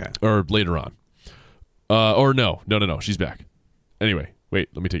 Okay. Or later on. No. She's back. Anyway, wait.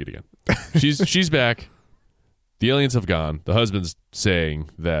 Let me take it again. She's back. The aliens have gone. The husband's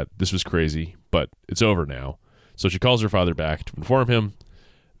saying that this was crazy, but it's over now. So she calls her father back to inform him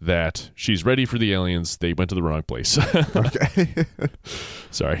that she's ready for the aliens. They went to the wrong place. Okay.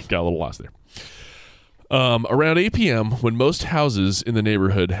 Sorry, got a little lost there. Around 8 p.m., when most houses in the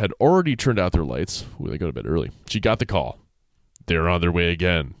neighborhood had already turned out their lights, they go to bed early, she got the call. They're on their way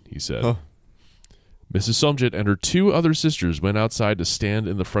again, he said. Oh. Mrs. Somjit and her 2 other sisters went outside to stand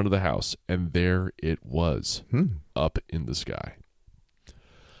in the front of the house, and there it was, up in the sky.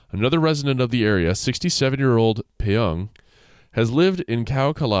 Another resident of the area, 67-year-old Peung, has lived in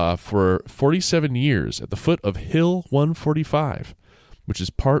Khao Kala for 47 years at the foot of Hill 145, which is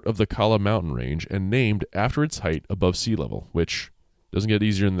part of the Kala mountain range and named after its height above sea level, which doesn't get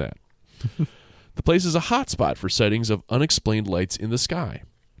easier than that. The place is a hot spot for sightings of unexplained lights in the sky.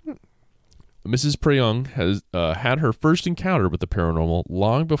 Mrs. Preung has had her first encounter with the paranormal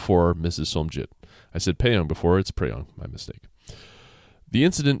long before Mrs. Somjit. I said Peung before, it's Preung, my mistake. The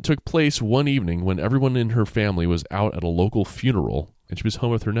incident took place one evening when everyone in her family was out at a local funeral, and she was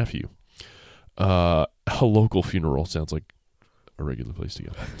home with her nephew. A local funeral sounds like a regular place to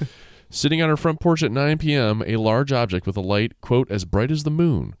go. Sitting on her front porch at 9 p.m., a large object with a light, quote, as bright as the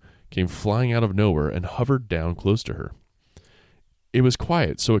moon, came flying out of nowhere and hovered down close to her. It was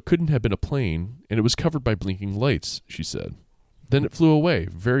quiet, so it couldn't have been a plane, and it was covered by blinking lights, she said. Then it flew away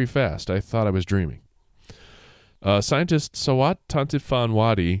very fast. I thought I was dreaming. Scientist Sawat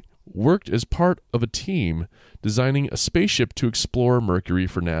Tantifanwadi worked as part of a team designing a spaceship to explore Mercury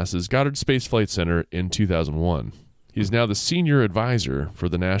for NASA's Goddard Space Flight Center in 2001. He is now the senior advisor for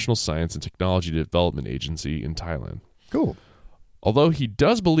the National Science and Technology Development Agency in Thailand. Cool. Although he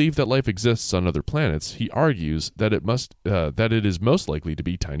does believe that life exists on other planets, he argues that it is most likely to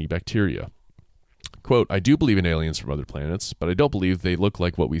be tiny bacteria. Quote, I do believe in aliens from other planets, but I don't believe they look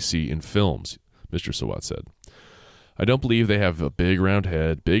like what we see in films, Mr. Sawat said. I don't believe they have a big round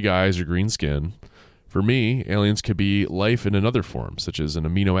head, big eyes, or green skin. For me, aliens could be life in another form, such as an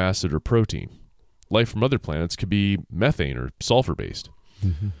amino acid or protein. Life from other planets could be methane or sulfur-based.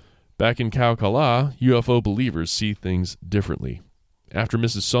 Mm-hmm. Back in Kaukala, UFO believers see things differently. After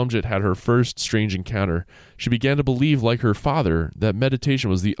Mrs. Somjit had her first strange encounter, she began to believe, like her father, that meditation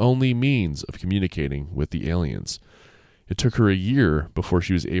was the only means of communicating with the aliens. It took her a year before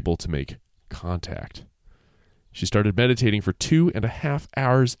she was able to make contact. She started meditating for 2.5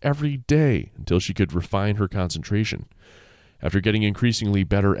 hours every day until she could refine her concentration. After getting increasingly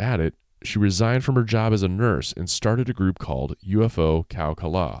better at it, she resigned from her job as a nurse and started a group called UFO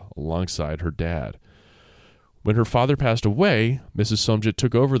Kaukala alongside her dad. When her father passed away, Mrs. Somjit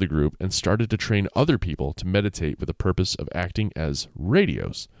took over the group and started to train other people to meditate with the purpose of acting as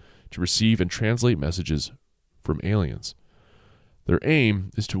radios to receive and translate messages from aliens. Their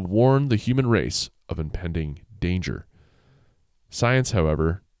aim is to warn the human race of impending danger. Science,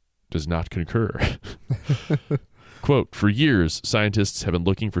 however, does not concur. Quote, for years, scientists have been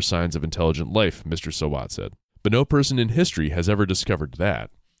looking for signs of intelligent life, Mr. Sawat said, but no person in history has ever discovered that.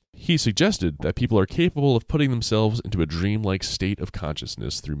 He suggested that people are capable of putting themselves into a dreamlike state of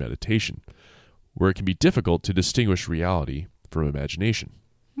consciousness through meditation, where it can be difficult to distinguish reality from imagination.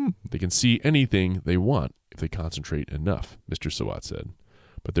 They can see anything they want if they concentrate enough, Mr. Sawat said,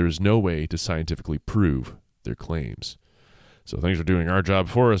 but there is no way to scientifically prove their claims. So things are doing our job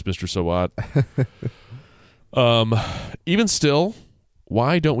for us, Mr. Sawat. Even still,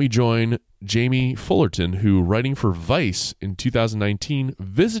 why don't we join Jamie Fullerton, who, writing for Vice in 2019,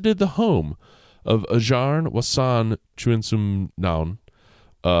 visited the home of Ajarn Wasan Chuensumnaun,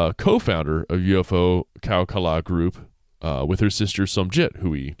 co-founder of UFO Kaukala Group, with her sister Somjit, who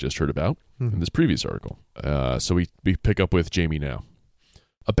we just heard about in this previous article. So we pick up with Jamie now.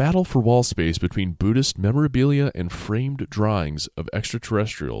 A battle for wall space between Buddhist memorabilia and framed drawings of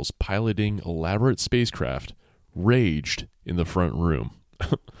extraterrestrials piloting elaborate spacecraft raged in the front room.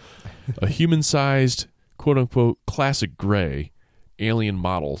 A human-sized, quote-unquote, classic gray alien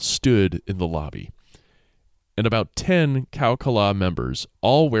model stood in the lobby, and about 10 Kaukala members,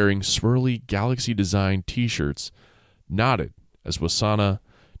 all wearing swirly galaxy-designed T-shirts, nodded as Wasana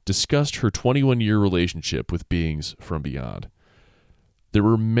discussed her 21-year relationship with beings from beyond. There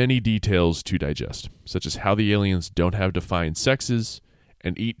were many details to digest, such as how the aliens don't have defined sexes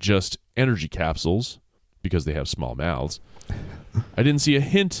and eat just energy capsules because they have small mouths. I didn't see a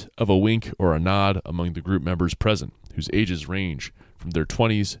hint of a wink or a nod among the group members present, whose ages range from their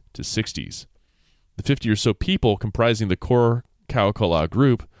 20s to 60s. The 50 or so people comprising the core Kaukala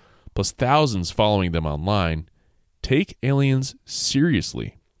group, plus thousands following them online, take aliens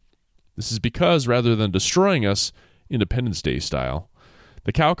seriously. This is because, rather than destroying us Independence Day style,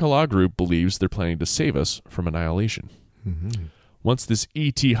 the Kaukala group believes they're planning to save us from annihilation. Mm-hmm. Once this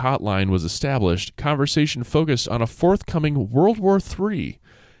ET hotline was established, conversation focused on a forthcoming World War III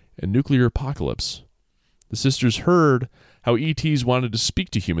and nuclear apocalypse. The sisters heard how ETs wanted to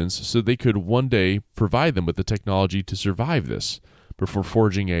speak to humans so they could one day provide them with the technology to survive this before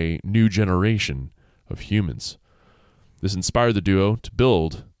forging a new generation of humans. This inspired the duo to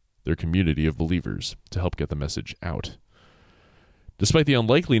build their community of believers to help get the message out. Despite the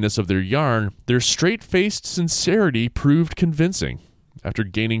unlikeliness of their yarn, their straight-faced sincerity proved convincing. After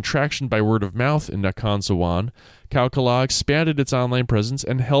gaining traction by word of mouth in Nakhon Sawan, Kaukala expanded its online presence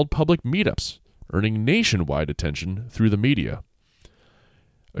and held public meetups, earning nationwide attention through the media.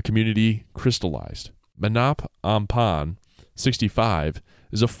 A community crystallized. Manap Ampan, 65,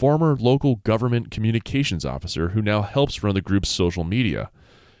 is a former local government communications officer who now helps run the group's social media.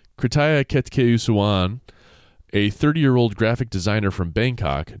 Kritaya Ketkeusuan, a 30-year-old graphic designer from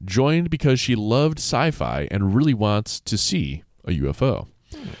Bangkok, joined because she loved sci-fi and really wants to see a UFO.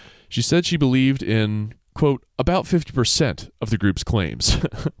 She said she believed in, quote, about 50% of the group's claims.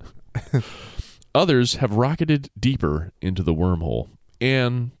 Others have rocketed deeper into the wormhole.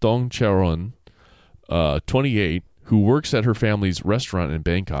 Anne Dong Charon, 28, who works at her family's restaurant in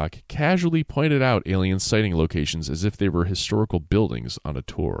Bangkok, casually pointed out alien sighting locations as if they were historical buildings on a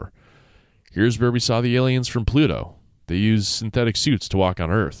tour. Here's where we saw the aliens from Pluto. They use synthetic suits to walk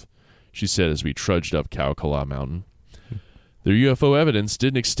on Earth, she said as we trudged up Khao Kala Mountain. Their UFO evidence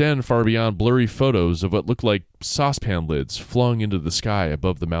didn't extend far beyond blurry photos of what looked like saucepan lids flung into the sky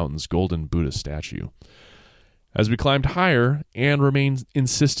above the mountain's golden Buddha statue. As we climbed higher, Anne remained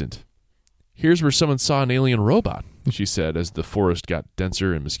insistent. Here's where someone saw an alien robot, she said as the forest got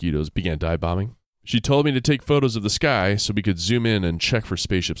denser and mosquitoes began dive bombing. She told me to take photos of the sky so we could zoom in and check for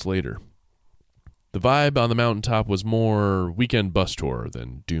spaceships later. The vibe on the mountaintop was more weekend bus tour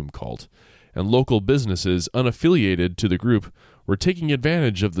than doom cult, and local businesses unaffiliated to the group were taking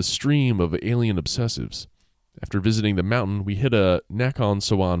advantage of the stream of alien obsessives. After visiting the mountain, we hit a Nakhon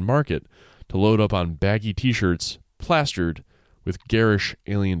Sawan market to load up on baggy t-shirts plastered with garish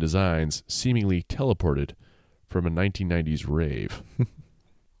alien designs seemingly teleported from a 1990s rave.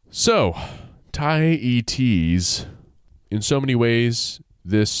 So, Thai ETs, in so many ways,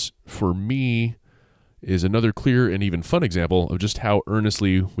 this, for me, is another clear and even fun example of just how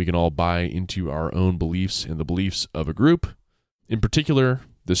earnestly we can all buy into our own beliefs and the beliefs of a group. In particular,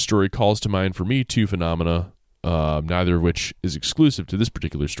 this story calls to mind for me two phenomena, neither of which is exclusive to this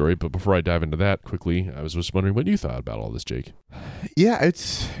particular story. But before I dive into that quickly, I was just wondering what you thought about all this, Jake. Yeah,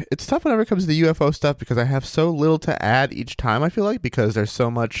 it's tough whenever it comes to the UFO stuff because I have so little to add each time, I feel like, because there's so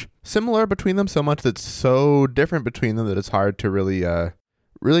much similar between them, so much that's so different between them that it's hard to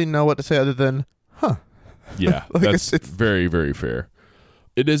really know what to say other than, huh. Yeah, like that's it's very, very fair.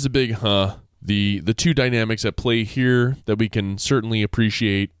 It is a big The two dynamics at play here that we can certainly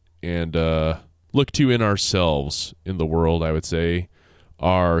appreciate and look to in ourselves in the world, I would say,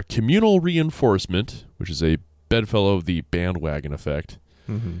 are communal reinforcement, which is a bedfellow of the bandwagon effect,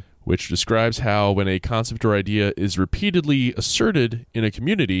 which describes how when a concept or idea is repeatedly asserted in a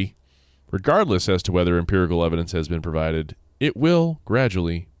community, regardless as to whether empirical evidence has been provided, it will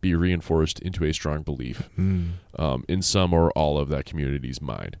gradually be reinforced into a strong belief in some or all of that community's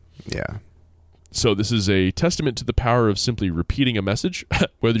mind. Yeah. So this is a testament to the power of simply repeating a message,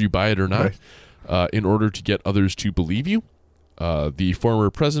 whether you buy it or not, in order to get others to believe you. The former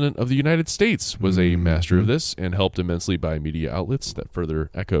president of the United States was a master of this and helped immensely by media outlets that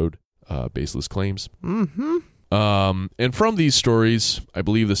further echoed baseless claims. And from these stories, I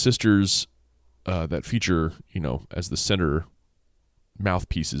believe the sisters that feature, as the center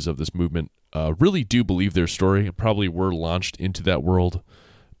mouthpieces of this movement, really do believe their story and probably were launched into that world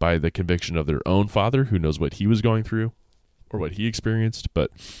by the conviction of their own father, who knows what he was going through or what he experienced.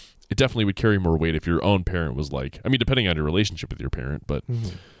 But it definitely would carry more weight if your own parent was like, depending on your relationship with your parent, but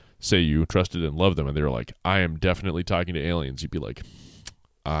say you trusted and loved them and they were like, I am definitely talking to aliens. You'd be like,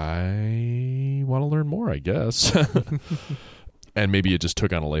 I want to learn more, I guess. And maybe it just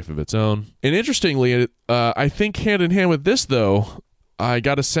took on a life of its own. And interestingly, I think hand in hand with this, though, I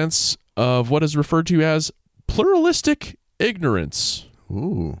got a sense of what is referred to as pluralistic ignorance.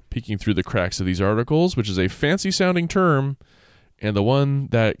 Ooh. Peeking through the cracks of these articles, which is a fancy-sounding term, and the one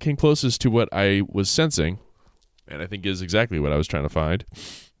that came closest to what I was sensing, and I think is exactly what I was trying to find.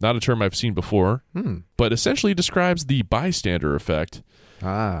 Not a term I've seen before, but essentially describes the bystander effect.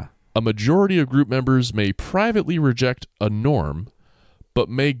 A majority of group members may privately reject a norm, but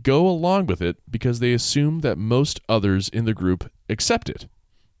may go along with it because they assume that most others in the group accept it.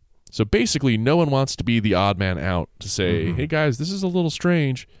 So basically, no one wants to be the odd man out to say, hey guys, this is a little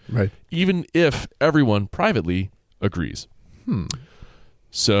strange, right? Even if everyone privately agrees.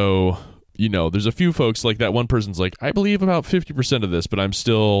 So, there's a few folks like that one person's like, I believe about 50% of this, but I'm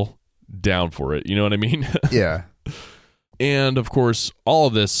still down for it. You know what I mean? Yeah. And, of course, all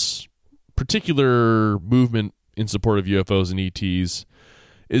of this particular movement in support of UFOs and ETs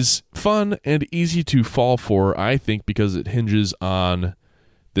is fun and easy to fall for, I think, because it hinges on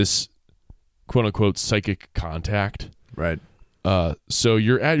this quote-unquote psychic contact. Right. So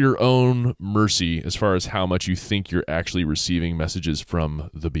you're at your own mercy as far as how much you think you're actually receiving messages from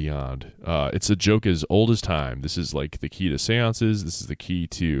the beyond. It's a joke as old as time. This is like the key to seances. This is the key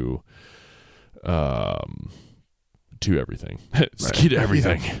to everything. It's the key to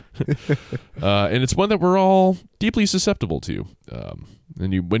everything. And it's one that we're all deeply susceptible to.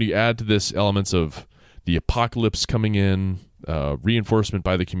 And when you add to this elements of the apocalypse coming in, reinforcement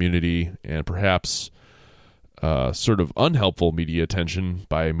by the community, and perhaps sort of unhelpful media attention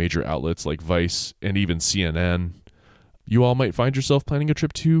by major outlets like Vice and even CNN, you all might find yourself planning a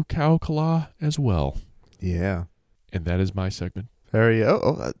trip to Khao Kala as well. Yeah. And that is my segment.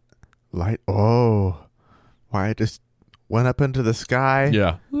 Light. Oh. Why it just went up into the sky.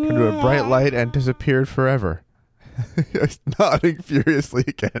 Yeah. Turned to a bright light and disappeared forever. Nodding furiously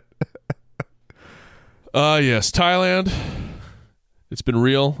again. Yes, Thailand. It's been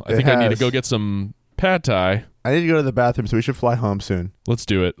real. I think I need to go get some pad thai. I need to go to the bathroom, so we should fly home soon. Let's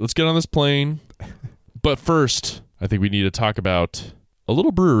do it. Let's get on this plane. But first, I think we need to talk about a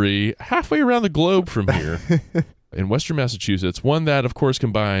little brewery halfway around the globe from here in Western Massachusetts. One that, of course,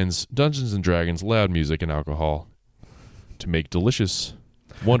 combines Dungeons & Dragons, loud music, and alcohol to make delicious,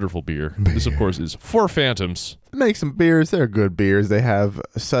 wonderful beer. This, of course, is Four Phantoms. Make some beers. They're good beers. They have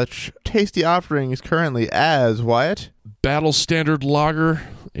such tasty offerings currently as, Wyatt? Battle Standard Lager,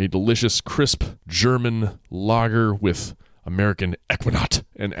 a delicious, crisp German lager with American Equinot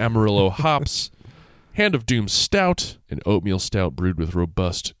and Amarillo hops. Hand of Doom Stout, an oatmeal stout brewed with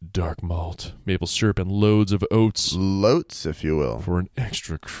robust dark malt, maple syrup, and loads of oats. Loats, if you will. For an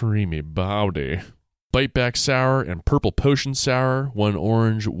extra creamy body. Bite Back Sour and Purple Potion Sour, one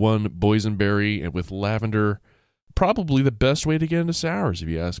orange, one boysenberry, and with lavender. Probably the best way to get into sours, if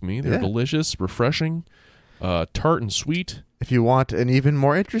you ask me. They're delicious, refreshing, tart and sweet. If you want an even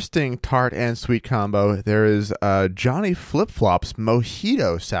more interesting tart and sweet combo, there is Johnny Flip Flop's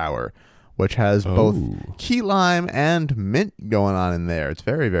Mojito Sour, which has both key lime and mint going on in there. It's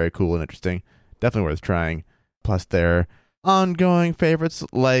very, very cool and interesting. Definitely worth trying. Plus, their ongoing favorites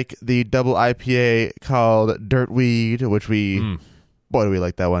like the double IPA called Dirtweed, which boy, do we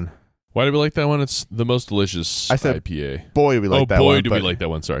like that one. Why do we like that one? It's the most delicious IPA. Boy, we like that one. Oh, boy, do we like that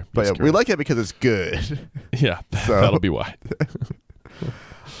one. Sorry. But we like it because it's good. Yeah, that'll be why.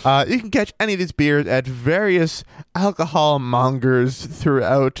 You can catch any of these beers at various alcohol mongers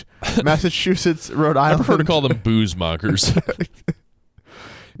throughout Massachusetts, Rhode Island. I prefer to call them booze mongers.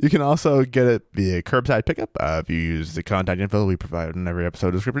 You can also get it via curbside pickup if you use the contact info we provide in every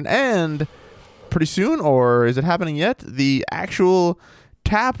episode description. And pretty soon, or is it happening yet, the actual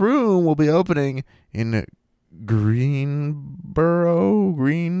tap room will be opening in Greenboro?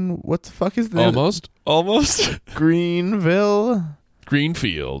 What the fuck is that? Almost. Greenville?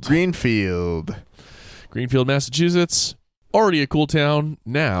 Greenfield, Massachusetts. Already a cool town,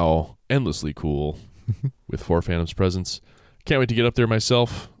 now endlessly cool with Four Phantoms presence. Can't wait to get up there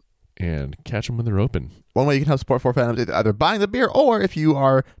myself and catch them when they're open. One way you can help support Four Phantoms is either buying the beer, or if you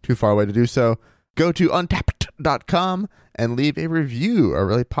are too far away to do so, go to untapped.com and leave a review, a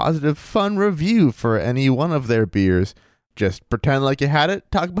really positive, fun review for any one of their beers. Just pretend like you had it,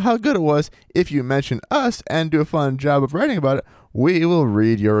 talk about how good it was. If you mention us and do a fun job of writing about it, we will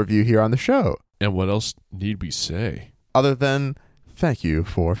read your review here on the show. And what else need we say? Other than, thank you,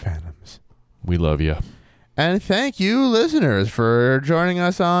 Four Phantoms. We love you. And thank you, listeners, for joining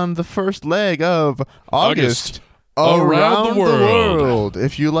us on the first leg of August Around the World.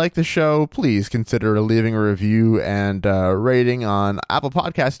 If you like the show, please consider leaving a review and rating on Apple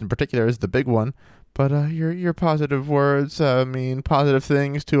Podcasts in particular is the big one. But your positive words mean positive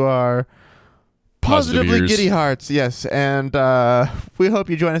things to our positively giddy hearts. Yes, and we hope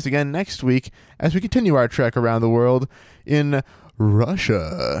you join us again next week as we continue our trek around the world in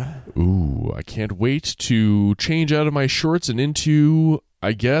Russia. Ooh, I can't wait to change out of my shorts and into,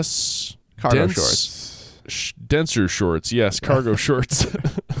 I guess, cargo shorts. Denser shorts. Yes, cargo shorts.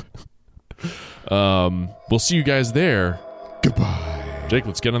 We'll see you guys there. Goodbye. Jake,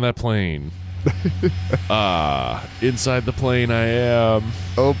 let's get on that plane. Inside the plane I am.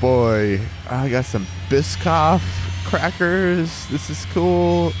 Oh boy, I got some Biscoff crackers. This is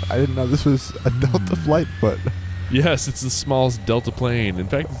cool. I didn't know this was a Delta flight, but yes, it's the smallest Delta plane. In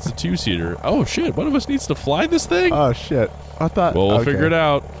fact, it's a two-seater. Oh shit, one of us needs to fly this thing? Oh shit, I thought. Well, we'll figure it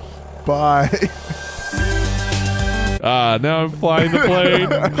out. Bye. Now I'm flying the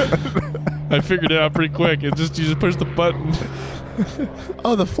plane. I figured it out pretty quick. You just push the button.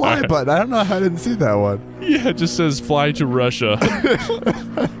 Oh, the fly button. I don't know how I didn't see that one. Yeah, it just says fly to Russia.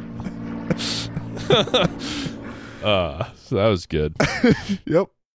 So that was good. Yep.